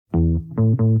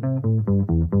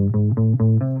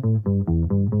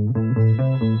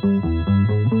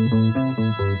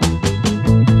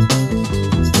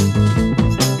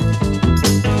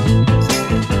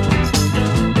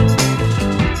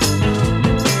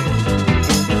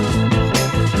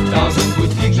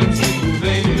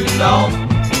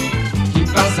Qui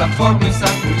par sa forme et sa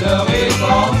couleur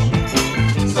étrange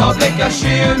semblait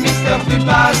cacher un mystère du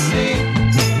passé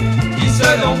qui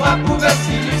selon moi pouvait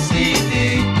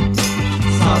s'élucider.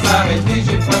 Sans arrêter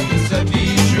j'ai pointé ce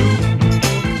bijou,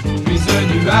 puis un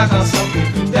nuage en sortait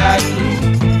tout à coup.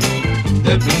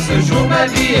 Depuis ce jour ma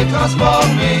vie est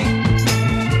transformée,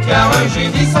 car un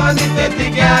génie s'en était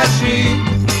dégagé.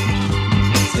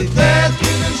 C'était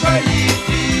une jolie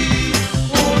fille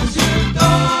aux yeux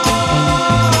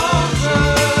d'ange.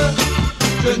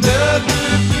 Je ne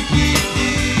veux plus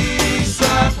quitter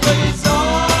sa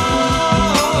présence.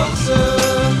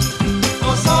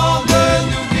 Ensemble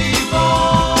nous vivons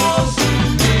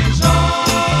une légende.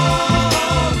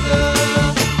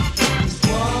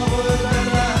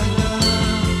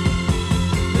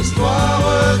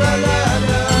 L'histoire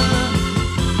d'Aladin,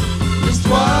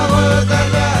 l'histoire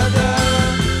d'Aladin,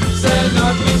 c'est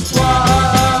notre histoire.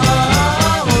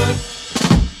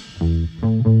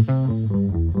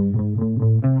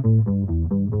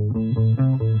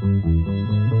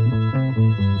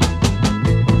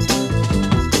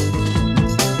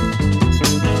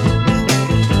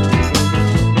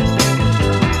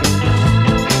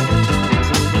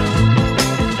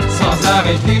 Sans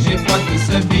arrêter j'ai pointé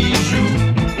ce bijou,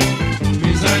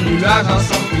 puis un nuage en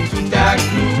sortit tout à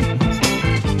coup.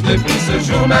 Depuis ce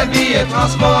jour ma vie est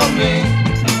transformée,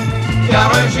 car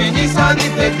un génie s'en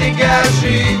était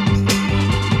dégagé.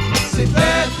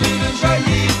 C'était une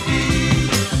jolie fille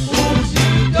aux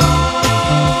yeux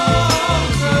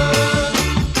d'ange.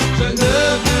 Je ne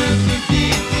veux plus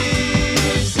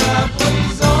quitter sa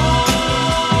présence.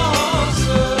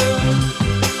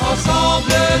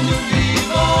 Ensemble nous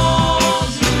vivons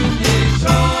une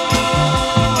légende.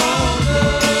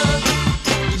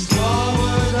 L'histoire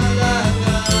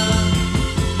d'Aladin,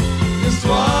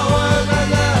 l'histoire